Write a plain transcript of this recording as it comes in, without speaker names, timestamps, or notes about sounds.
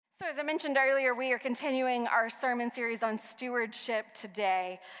as I mentioned earlier, we are continuing our sermon series on stewardship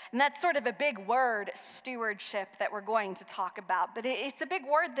today. And that's sort of a big word, stewardship, that we're going to talk about. But it's a big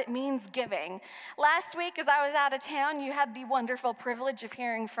word that means giving. Last week, as I was out of town, you had the wonderful privilege of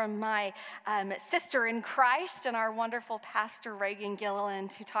hearing from my sister in Christ and our wonderful pastor, Reagan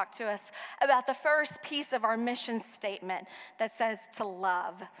Gilliland, who talked to us about the first piece of our mission statement that says to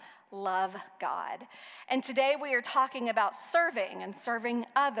love God. And today we are talking about serving and serving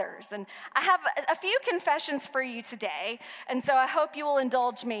others. And I have a few confessions for you today, and so I hope you will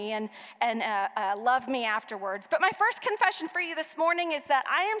indulge me and love me afterwards. But my first confession for you this morning is that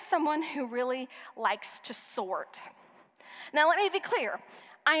I am someone who really likes to sort. Now let me be clear,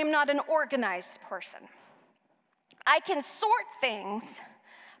 I am not an organized person. I can sort things,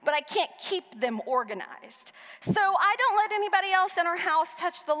 but I can't keep them organized. So I don't let anybody else in our house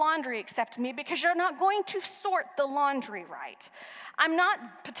touch the laundry except me, because you're not going to sort the laundry right. I'm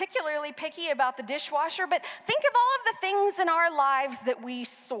not particularly picky about the dishwasher, but think of all of the things in our lives that we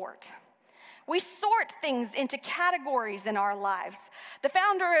sort. We sort things into categories in our lives. The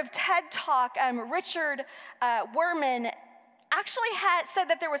founder of TED Talk, Richard Wurman, actually said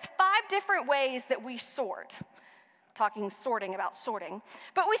that there was 5 different ways that we sort. Sorting about sorting.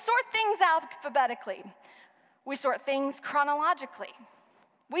 But we sort things alphabetically. We sort things chronologically.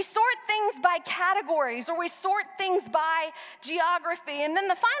 We sort things by categories, or we sort things by geography. And then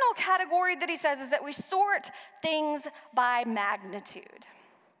the final category that he says is that we sort things by magnitude.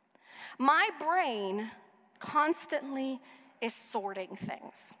 My brain constantly is sorting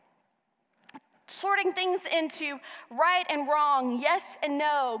things. Sorting things into right and wrong, yes and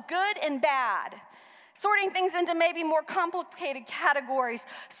no, good and bad. Sorting things into maybe more complicated categories,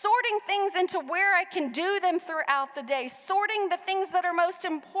 sorting things into where I can do them throughout the day, sorting the things that are most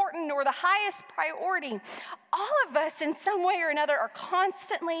important or the highest priority. All of us in some way or another are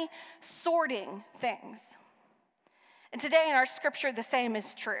constantly sorting things. And today in our scripture, the same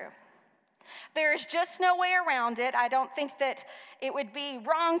is true. There is just no way around it. I don't think that it would be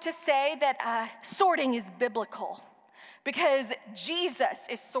wrong to say that sorting is biblical, because Jesus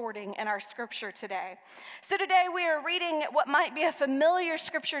is sorting in our scripture today. So today we are reading what might be a familiar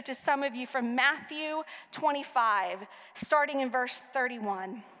scripture to some of you from Matthew 25, starting in verse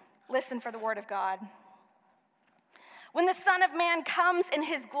 31. Listen for the word of God. When the Son of Man comes in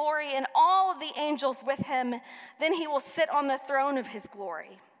his glory and all of the angels with him, then he will sit on the throne of his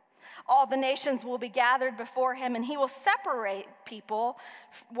glory. All the nations will be gathered before him, and he will separate people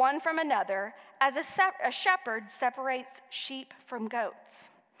one from another, as a shepherd separates sheep from goats.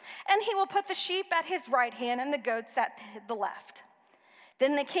 And he will put the sheep at his right hand and the goats at the left.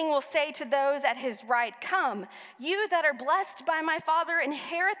 Then the king will say to those at his right, "Come, you that are blessed by my Father,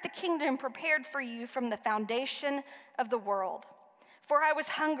 inherit the kingdom prepared for you from the foundation of the world. For I was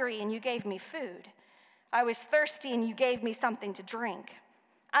hungry, and you gave me food. I was thirsty, and you gave me something to drink.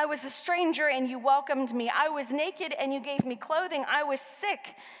 I was a stranger, and you welcomed me. I was naked, and you gave me clothing. I was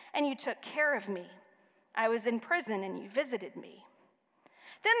sick, and you took care of me. I was in prison, and you visited me."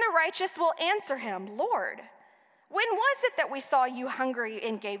 Then the righteous will answer him, "Lord, when was it that we saw you hungry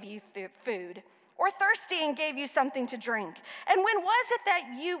and gave you food, or thirsty and gave you something to drink? And when was it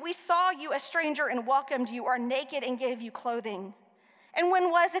that we saw you a stranger and welcomed you, or naked and gave you clothing? And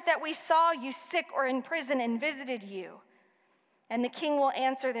when was it that we saw you sick or in prison and visited you?" And the king will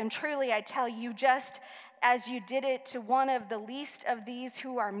answer them, "Truly I tell you, just as you did it to one of the least of these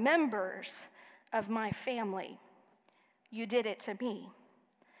who are members of my family, you did it to me."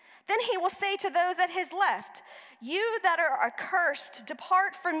 Then he will say to those at his left, "You that are accursed,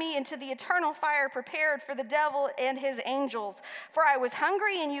 depart from me into the eternal fire prepared for the devil and his angels. For I was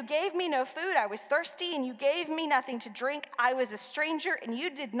hungry, and you gave me no food. I was thirsty, and you gave me nothing to drink. I was a stranger, and you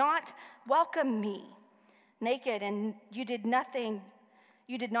did not welcome me. Naked, and you did not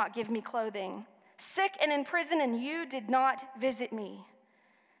give me clothing. Sick and in prison, and you did not visit me."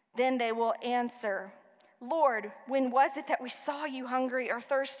 Then they will answer, "Lord, when was it that we saw you hungry or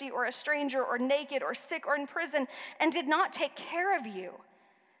thirsty or a stranger or naked or sick or in prison and did not take care of you?"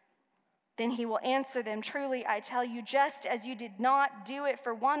 Then he will answer them, "Truly I tell you, just as you did not do it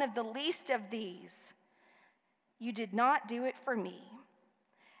for one of the least of these, you did not do it for me.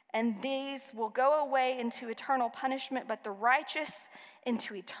 And these will go away into eternal punishment, but the righteous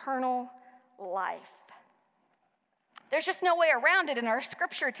into eternal life." There's just no way around it in our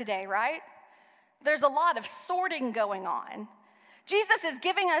scripture today, right? There's a lot of sorting going on. Jesus is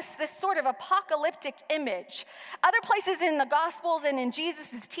giving us this sort of apocalyptic image. Other places in the Gospels and in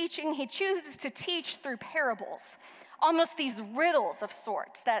Jesus' teaching, he chooses to teach through parables, almost these riddles of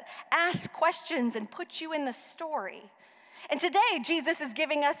sorts that ask questions and put you in the story. And today, Jesus is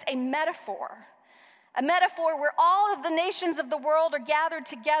giving us a metaphor where all of the nations of the world are gathered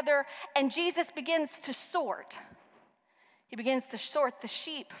together, and Jesus begins to sort. He begins to sort the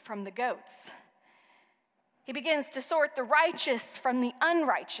sheep from the goats. He begins to sort the righteous from the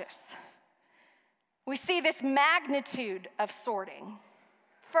unrighteous. We see this magnitude of sorting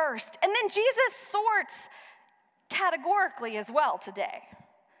first, and then Jesus sorts categorically as well today.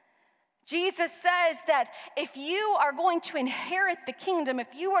 Jesus says that if you are going to inherit the kingdom, if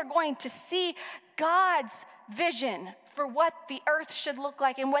you are going to see God's vision for what the earth should look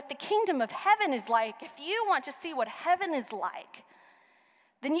like and what the kingdom of heaven is like, if you want to see what heaven is like,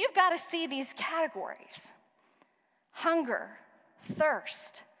 then you've got to see these categories: hunger,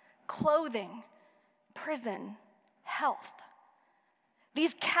 thirst, clothing, prison, health.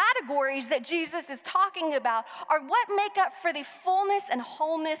 These categories that Jesus is talking about are what make up for the fullness and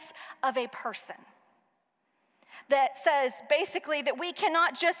wholeness of a person. That says basically that we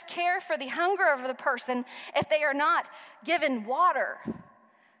cannot just care for the hunger of the person if they are not given water.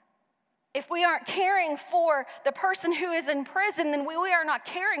 If we aren't caring for the person who is in prison, then we are not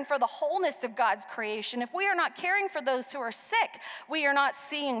caring for the wholeness of God's creation. If we are not caring for those who are sick, we are not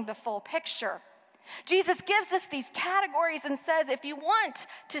seeing the full picture. Jesus gives us these categories and says, if you want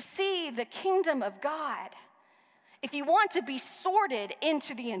to see the kingdom of God, if you want to be sorted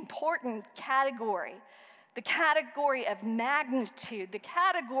into the important category, the category of magnitude, the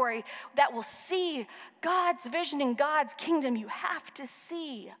category that will see God's vision and God's kingdom, you have to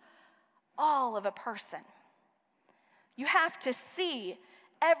see all of a person. You have to see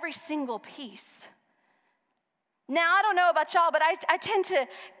every single piece. Now, I don't know about y'all, but I tend to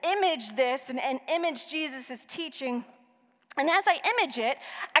image this and image Jesus' teaching. And as I image it,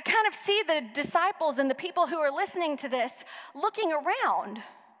 I kind of see the disciples and the people who are listening to this looking around,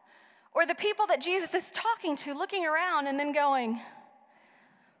 or the people that Jesus is talking to looking around and then going,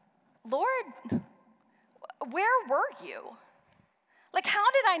 Lord, where were you? Like, how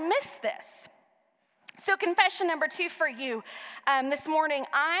did I miss this? So confession number 2 for you this morning: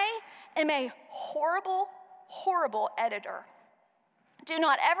 I am a horrible editor. Do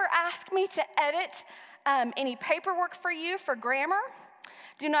not ever ask me to edit any paperwork for you for grammar.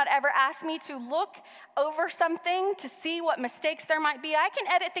 Do not ever ask me to look over something to see what mistakes there might be. I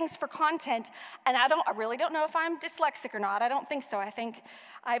can edit things for content, and I really don't know if I'm dyslexic or not. I don't think so. I think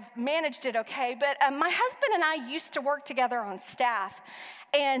I've managed it okay. But my husband and I used to work together on staff,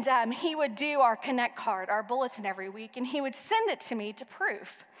 and he would do our Connect card, our bulletin every week, and he would send it to me to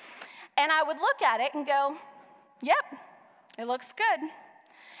proof. And I would look at it and go, yep, it looks good.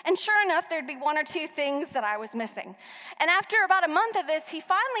 And sure enough, there'd be 1 or 2 things that I was missing. And after about a month of this, he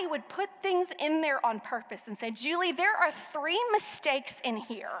finally would put things in there on purpose and say, Julie, there are 3 mistakes in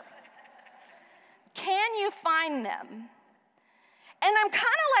here. Can you find them? And I'm kind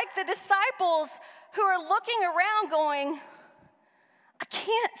of like the disciples who are looking around going, I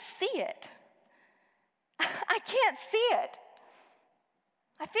can't see it. I can't see it.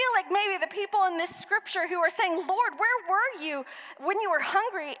 I feel like maybe the people in this scripture who are saying, Lord, where were you when you were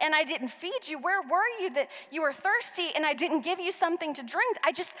hungry and I didn't feed you? Where were you that you were thirsty and I didn't give you something to drink?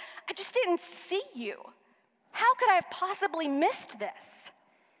 I just didn't see you. How could I have possibly missed this?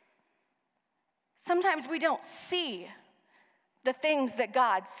 Sometimes we don't see the things that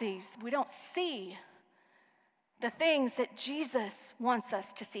God sees. We don't see the things that Jesus wants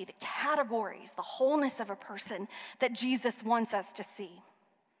us to see, the categories, the wholeness of a person that Jesus wants us to see.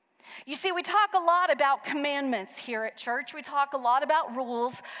 You see, we talk a lot about commandments here at church. We talk a lot about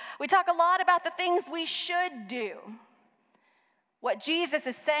rules. We talk a lot about the things we should do. What Jesus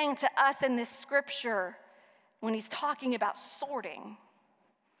is saying to us in this scripture when he's talking about sorting,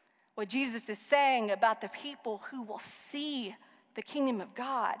 what Jesus is saying about the people who will see the kingdom of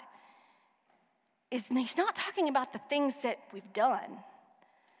God, is he's not talking about the things that we've done.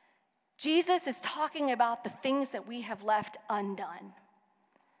 Jesus is talking about the things that we have left undone.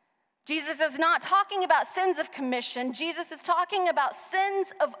 Jesus is not talking about sins of commission. Jesus is talking about sins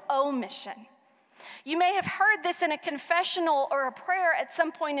of omission. You may have heard this in a confessional or a prayer at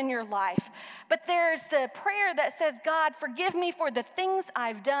some point in your life, but there's the prayer that says, God, forgive me for the things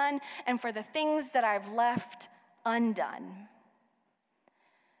I've done and for the things that I've left undone.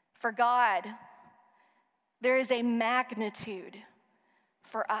 For God, there is a magnitude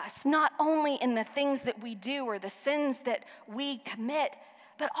for us, not only in the things that we do or the sins that we commit,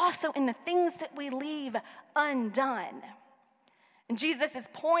 but also in the things that we leave undone. And Jesus is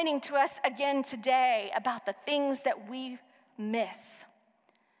pointing to us again today about the things that we miss,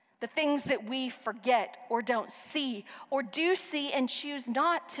 the things that we forget or don't see or do see and choose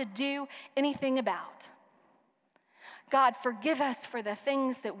not to do anything about. God, forgive us for the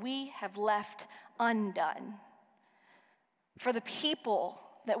things that we have left undone, for the people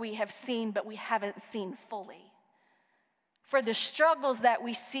that we have seen but we haven't seen fully, for the struggles that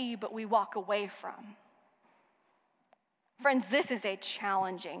we see but we walk away from. Friends, this is a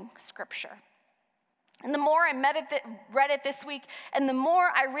challenging scripture. And the more I read it this week, and the more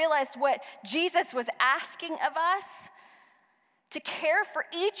I realized what Jesus was asking of us, to care for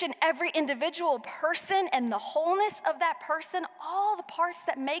each and every individual person and the wholeness of that person, all the parts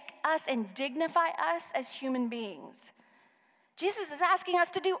that make us and dignify us as human beings. Jesus is asking us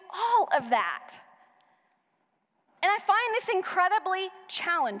to do all of that. And I find this incredibly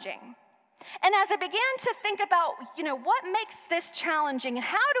challenging. And as I began to think about, what makes this challenging,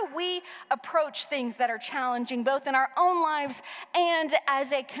 how do we approach things that are challenging, both in our own lives and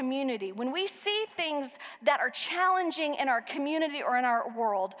as a community? When we see things that are challenging in our community or in our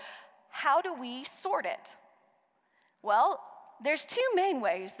world, how do we sort it? Well, there's two main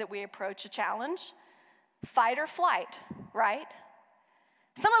ways that we approach a challenge: fight or flight, right?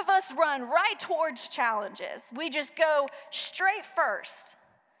 Some of us run right towards challenges. We just go straight first.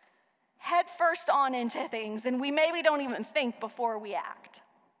 Head first on into things, and we maybe don't even think before we act.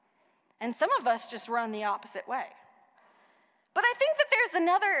 And some of us just run the opposite way. But I think that there's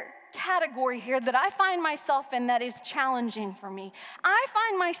another category here that I find myself in that is challenging for me. I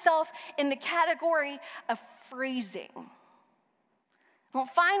find myself in the category of freezing. I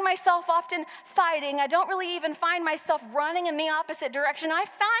don't find myself often fighting. I don't really even find myself running in the opposite direction. I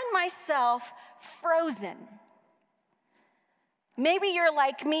find myself frozen. Maybe you're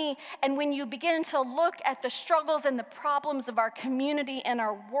like me, and when you begin to look at the struggles and the problems of our community and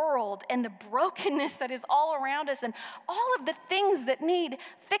our world and the brokenness that is all around us and all of the things that need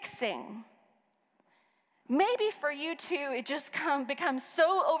fixing, maybe for you too, it just becomes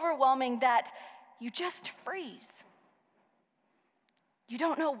so overwhelming that you just freeze. You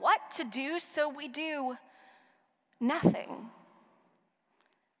don't know what to do, so we do nothing.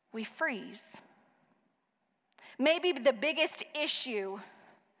 We freeze. Maybe the biggest issue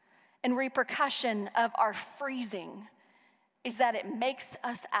and repercussion of our freezing is that it makes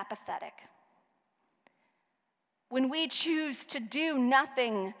us apathetic. When we choose to do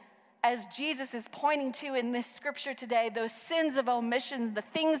nothing, as Jesus is pointing to in this scripture today, those sins of omission, the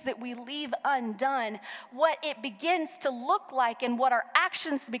things that we leave undone, what it begins to look like and what our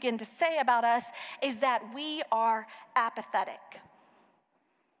actions begin to say about us is that we are apathetic,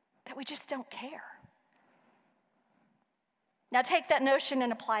 that we just don't care. Now take that notion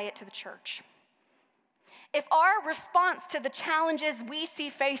and apply it to the church. If our response to the challenges we see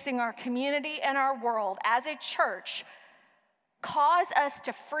facing our community and our world as a church cause us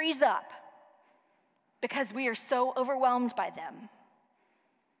to freeze up because we are so overwhelmed by them,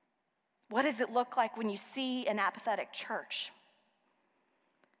 what does it look like when you see an apathetic church?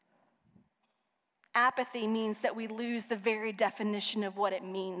 Apathy means that we lose the very definition of what it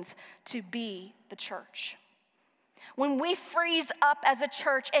means to be the church. When we freeze up as a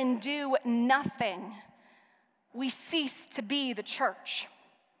church and do nothing, we cease to be the church.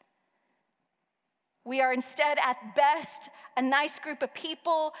 We are instead, at best, a nice group of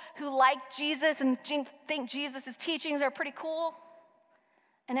people who like Jesus and think Jesus' teachings are pretty cool.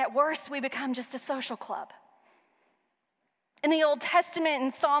 And at worst, we become just a social club. In the Old Testament,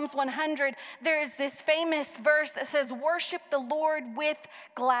 in Psalms 100, there is this famous verse that says, "Worship the Lord with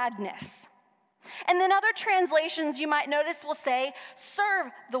gladness." And then other translations you might notice will say,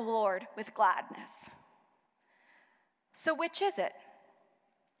 "Serve the Lord with gladness." So which is it?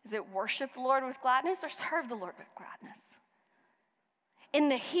 Is it worship the Lord with gladness or serve the Lord with gladness? In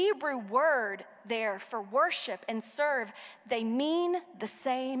the Hebrew word there for worship and serve, they mean the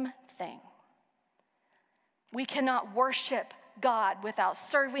same thing. We cannot worship God without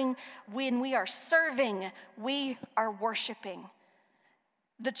serving. When we are serving, we are worshiping.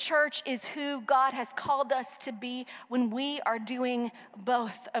 The church is who God has called us to be when we are doing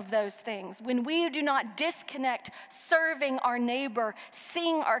both of those things. When we do not disconnect serving our neighbor,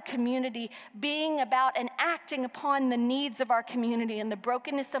 seeing our community, being about and acting upon the needs of our community and the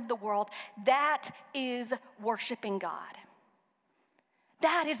brokenness of the world, that is worshiping God.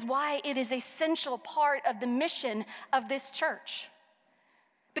 That is why it is an essential part of the mission of this church.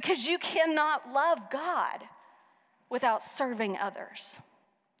 Because you cannot love God without serving others.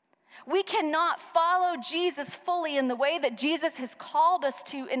 We cannot follow Jesus fully in the way that Jesus has called us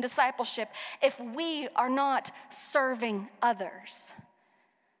to in discipleship if we are not serving others.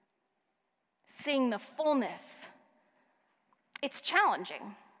 Seeing the fullness, it's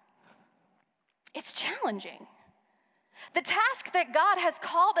challenging. It's challenging. The task that God has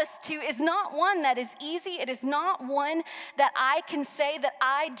called us to is not one that is easy. It is not one that I can say that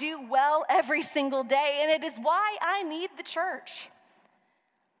I do well every single day, and it is why I need the church.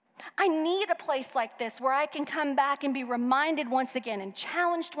 I need a place like this where I can come back and be reminded once again and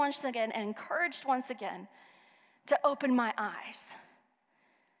challenged once again and encouraged once again to open my eyes,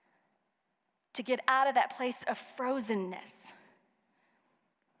 to get out of that place of frozenness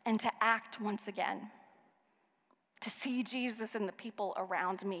and to act once again, to see Jesus and the people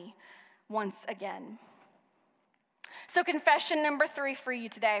around me once again. So confession number 3 for you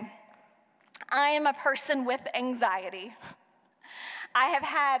today. I am a person with anxiety. I have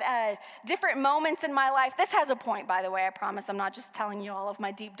had different moments in my life. This has a point, by the way. I promise I'm not just telling you all of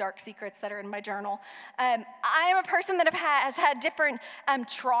my deep, dark secrets that are in my journal. I am a person that has had different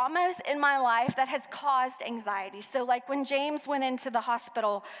traumas in my life that has caused anxiety. So like when James went into the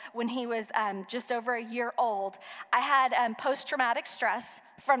hospital when he was just over a year old, I had post-traumatic stress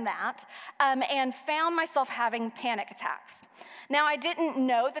from that and found myself having panic attacks. Now, I didn't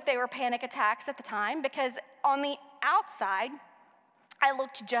know that they were panic attacks at the time because on the outside, I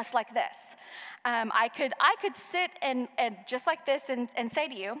looked just like this. I could sit and just like this and say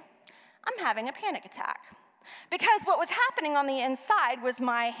to you, I'm having a panic attack. Because what was happening on the inside was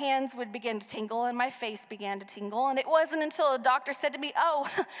my hands would begin to tingle and my face began to tingle. And it wasn't until a doctor said to me, oh,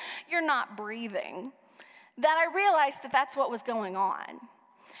 you're not breathing, that I realized that that's what was going on.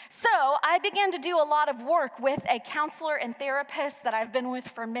 So I began to do a lot of work with a counselor and therapist that I've been with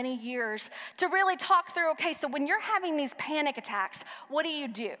for many years to really talk through, okay, so when you're having these panic attacks, what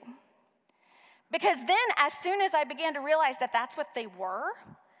do? Because then as soon as I began to realize that that's what they were,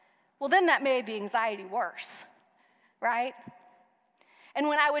 well, then that made the anxiety worse, right? And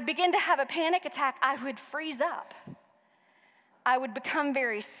when I would begin to have a panic attack, I would freeze up. I would become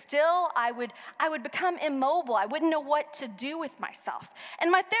very still. I would become immobile. I wouldn't know what to do with myself.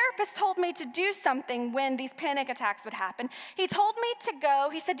 And my therapist told me to do something when these panic attacks would happen. He told me to go,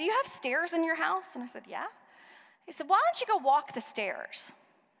 he said, do you have stairs in your house? And I said, yeah. He said, why don't you go walk the stairs?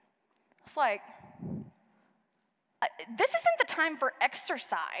 I was like, this isn't the time for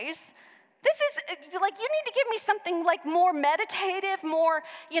exercise. This is, like, you need to give me something, like, more meditative, more,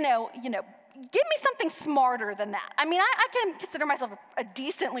 give me something smarter than that. I mean, I can consider myself a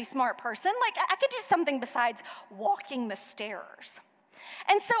decently smart person. Like, I could do something besides walking the stairs.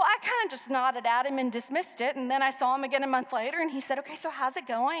 And so I kind of just nodded at him and dismissed it. And then I saw him again a month later, and he said, okay, so how's it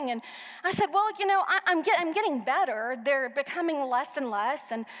going? And I said, well, I'm getting better. They're becoming less and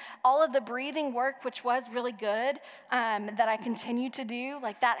less. And all of the breathing work, which was really good, that I continue to do,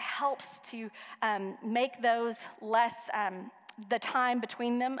 like that helps to make those less, the time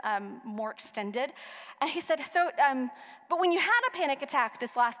between them more extended. And he said, so, but when you had a panic attack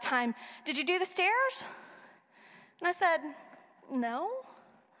this last time, did you do the stairs? And I said, no.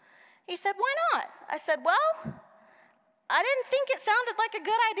 He said, why not? I said, well, I didn't think it sounded like a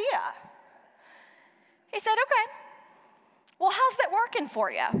good idea. He said, okay, well, how's that working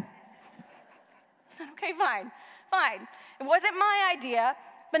for you? I said, okay, fine. It wasn't my idea,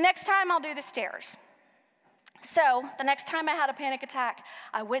 but next time I'll do the stairs. So the next time I had a panic attack,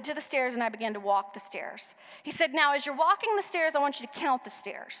 I went to the stairs and I began to walk the stairs. He said, now as you're walking the stairs, I want you to count the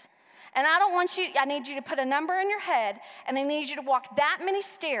stairs. And I need you to put a number in your head, and I need you to walk that many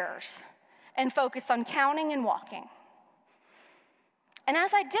stairs and focus on counting and walking. And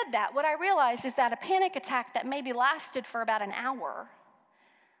as I did that, what I realized is that a panic attack that maybe lasted for about an hour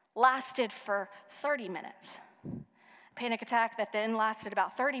lasted for 30 minutes. A panic attack that then lasted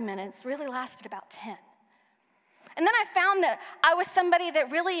about 30 minutes really lasted about 10. And then I found that I was somebody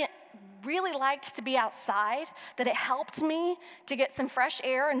that really liked to be outside, that it helped me to get some fresh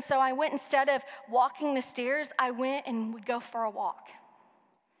air. And so I went, instead of walking the stairs, I went and would go for a walk.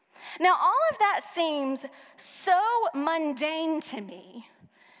 Now, all of that seems so mundane to me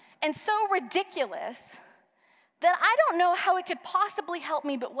and so ridiculous that I don't know how it could possibly help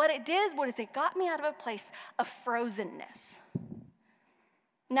me, but what it did was it got me out of a place of frozenness.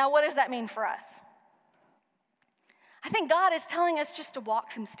 Now, what does that mean for us? I think God is telling us just to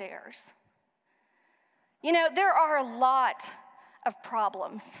walk some stairs. There are a lot of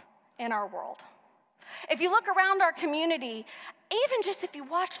problems in our world. If you look around our community, even just if you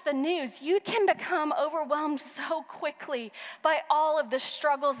watch the news, you can become overwhelmed so quickly by all of the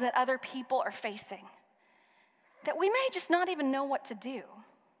struggles that other people are facing that we may just not even know what to do.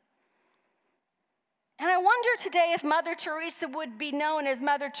 And I wonder today if Mother Teresa would be known as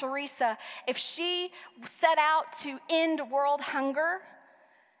Mother Teresa if she set out to end world hunger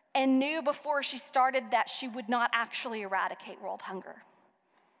and knew before she started that she would not actually eradicate world hunger.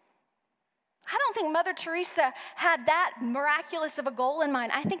 I don't think Mother Teresa had that miraculous of a goal in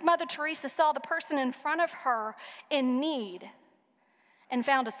mind. I think Mother Teresa saw the person in front of her in need and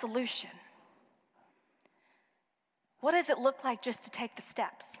found a solution. What does it look like just to take the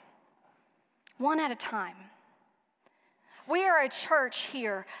steps? One at a time. We are a church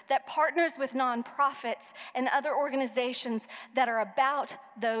here that partners with nonprofits and other organizations that are about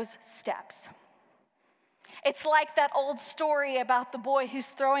those steps. It's like that old story about the boy who's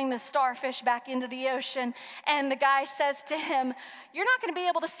throwing the starfish back into the ocean, and the guy says to him, "You're not going to be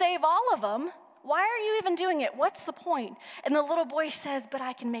able to save all of them. Why are you even doing it? What's the point?" And the little boy says, "But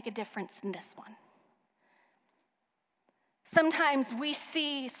I can make a difference in this one." Sometimes we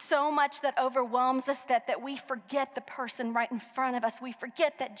see so much that overwhelms us that we forget the person right in front of us. We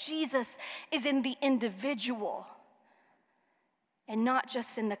forget that Jesus is in the individual and not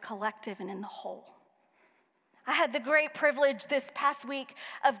just in the collective and in the whole. I had the great privilege this past week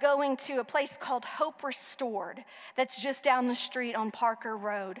of going to a place called Hope Restored that's just down the street on Parker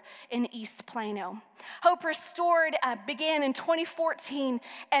Road in East Plano. Hope Restored began in 2014,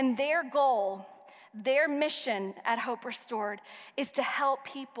 and their goal, their mission at Hope Restored is to help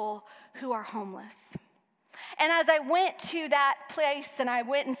people who are homeless. And as I went to that place and I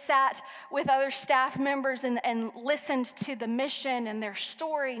went and sat with other staff members and listened to the mission and their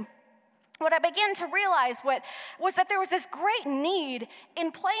story, what I began to realize was that there was this great need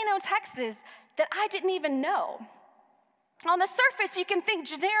in Plano, Texas, that I didn't even know. On the surface, you can think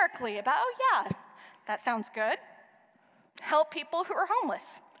generically about, oh yeah, that sounds good. Help people who are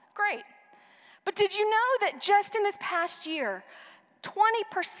homeless. Great. But did you know that just in this past year,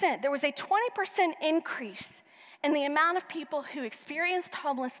 there was a 20% increase in the amount of people who experienced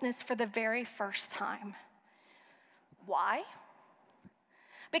homelessness for the very first time? Why?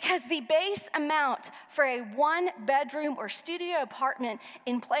 Because the base amount for a one-bedroom or studio apartment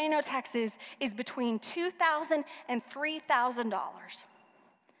in Plano, Texas is between $2,000 and $3,000.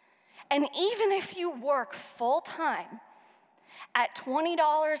 And even if you work full-time at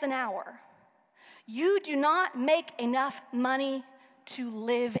 $20 an hour, you do not make enough money to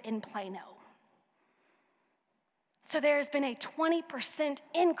live in Plano. So there's been a 20%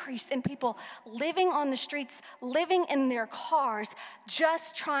 increase in people living on the streets, living in their cars,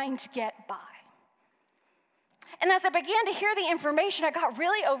 just trying to get by. And as I began to hear the information, I got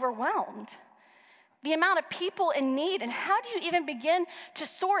really overwhelmed. The amount of people in need, and how do you even begin to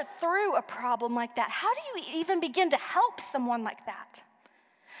sort through a problem like that? How do you even begin to help someone like that?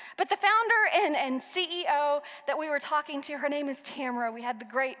 But the founder and CEO that we were talking to, her name is Tamara. We had the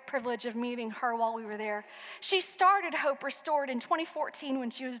great privilege of meeting her while we were there. She started Hope Restored in 2014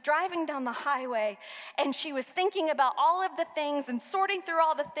 when she was driving down the highway, and she was thinking about all of the things and sorting through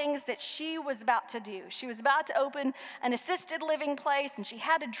all the things that she was about to do. She was about to open an assisted living place, and she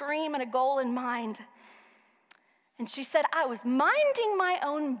had a dream and a goal in mind. And she said, "I was minding my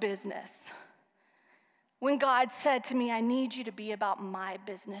own business when God said to me, I need you to be about my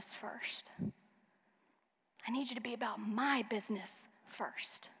business first. I need you to be about my business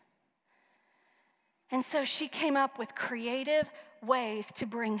first." And so she came up with creative ways to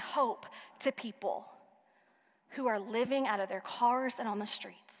bring hope to people who are living out of their cars and on the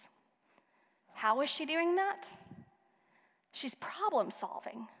streets. How is she doing that? She's problem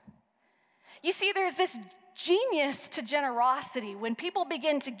solving. You see, there's this genius to generosity when people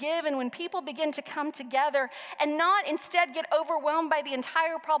begin to give and when people begin to come together and not instead get overwhelmed by the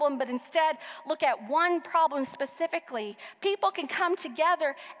entire problem, but instead look at one problem specifically. People can come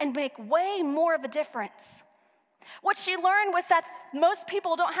together and make way more of a difference. What she learned was that most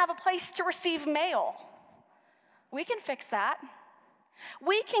people don't have a place to receive mail. We can fix that.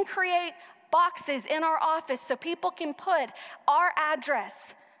 We can create boxes in our office so people can put our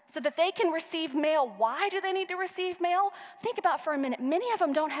address so that they can receive mail. Why do they need to receive mail? Think about for a minute. Many of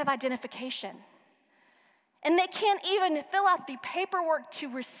them don't have identification. And they can't even fill out the paperwork to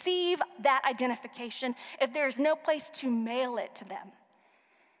receive that identification if there's no place to mail it to them.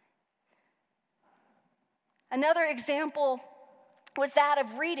 Another example was that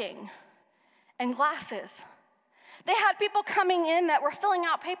of reading and glasses. They had people coming in that were filling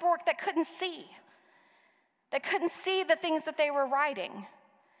out paperwork that couldn't see the things that they were writing.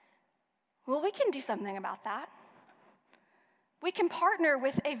 Well, we can do something about that. We can partner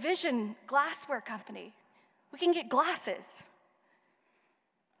with a vision glassware company. We can get glasses.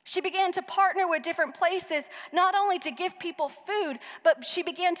 She began to partner with different places, not only to give people food, but she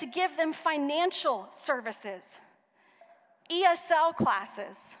began to give them financial services, ESL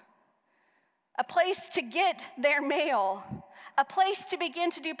classes, a place to get their mail, a place to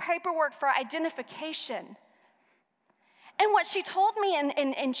begin to do paperwork for identification. And what she told me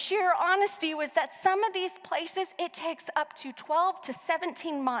in sheer honesty was that some of these places, it takes up to 12 to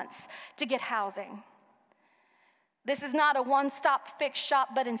 17 months to get housing. This is not a one-stop fix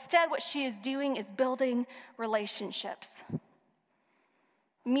shop, but instead what she is doing is building relationships,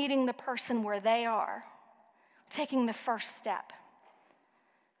 meeting the person where they are, taking the first step.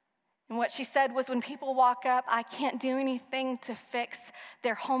 And what she said was, when people walk up, I can't do anything to fix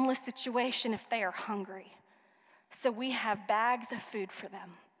their homeless situation if they are hungry. So we have bags of food for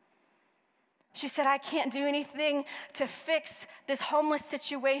them. She said, I can't do anything to fix this homeless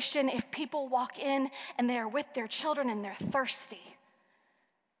situation if people walk in and they are with their children and they're thirsty.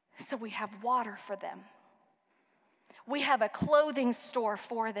 So we have water for them. We have a clothing store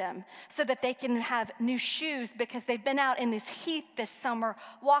for them so that they can have new shoes because they've been out in this heat this summer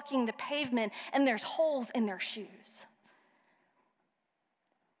walking the pavement and there's holes in their shoes.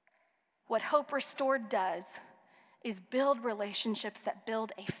 What Hope Restored does is build relationships that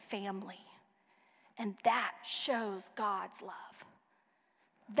build a family. And that shows God's love.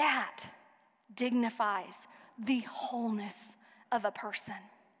 That dignifies the wholeness of a person.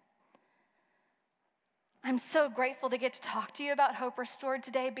 I'm so grateful to get to talk to you about Hope Restored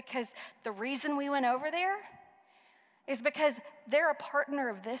today, because the reason we went over there is because they're a partner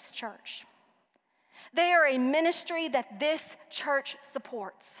of this church. They are a ministry that this church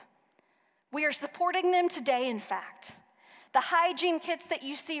supports. We are supporting them today, in fact. The hygiene kits that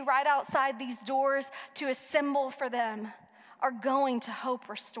you see right outside these doors to assemble for them are going to Hope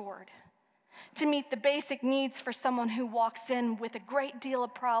Restored to meet the basic needs for someone who walks in with a great deal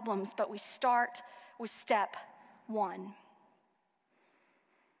of problems, but we start with step one.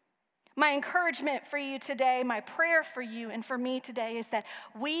 My encouragement for you today, my prayer for you and for me today is that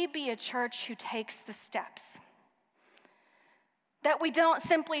we be a church who takes the steps. That we don't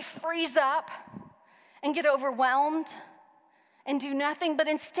simply freeze up and get overwhelmed and do nothing, but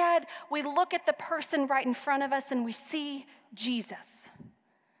instead we look at the person right in front of us and we see Jesus.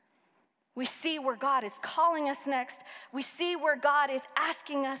 We see where God is calling us next. We see where God is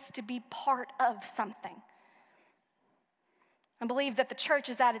asking us to be part of something. I believe that the church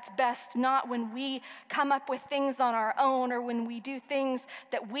is at its best not when we come up with things on our own or when we do things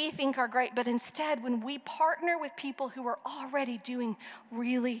that we think are great, but instead when we partner with people who are already doing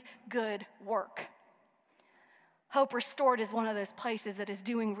really good work. Hope Restored is one of those places that is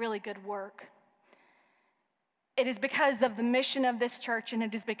doing really good work. It is because of the mission of this church, and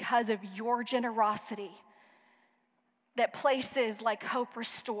it is because of your generosity that places like Hope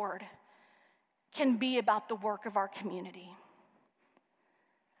Restored can be about the work of our community.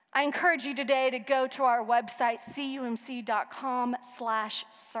 I encourage you today to go to our website,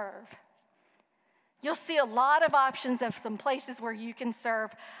 cumc.com/serve. You'll see a lot of options of some places where you can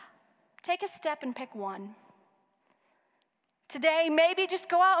serve. Take a step and pick one. Today, maybe just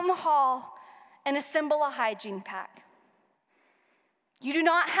go out in the hall and assemble a hygiene pack. You do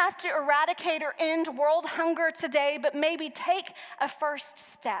not have to eradicate or end world hunger today, but maybe take a first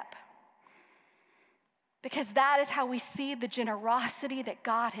step. Because that is how we see the generosity that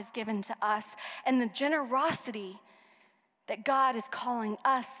God has given to us and the generosity that God is calling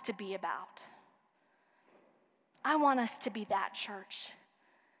us to be about. I want us to be that church.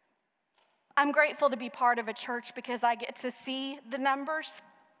 I'm grateful to be part of a church because I get to see the numbers.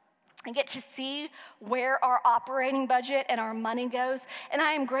 I get to see where our operating budget and our money goes. And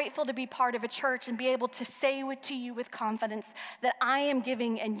I am grateful to be part of a church and be able to say to you with confidence that I am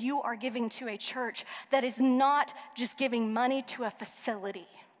giving and you are giving to a church that is not just giving money to a facility,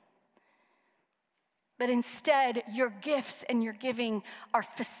 but instead your gifts and your giving are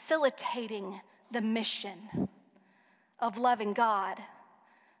facilitating the mission of loving God,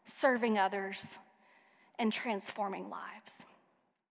 serving others, and transforming lives.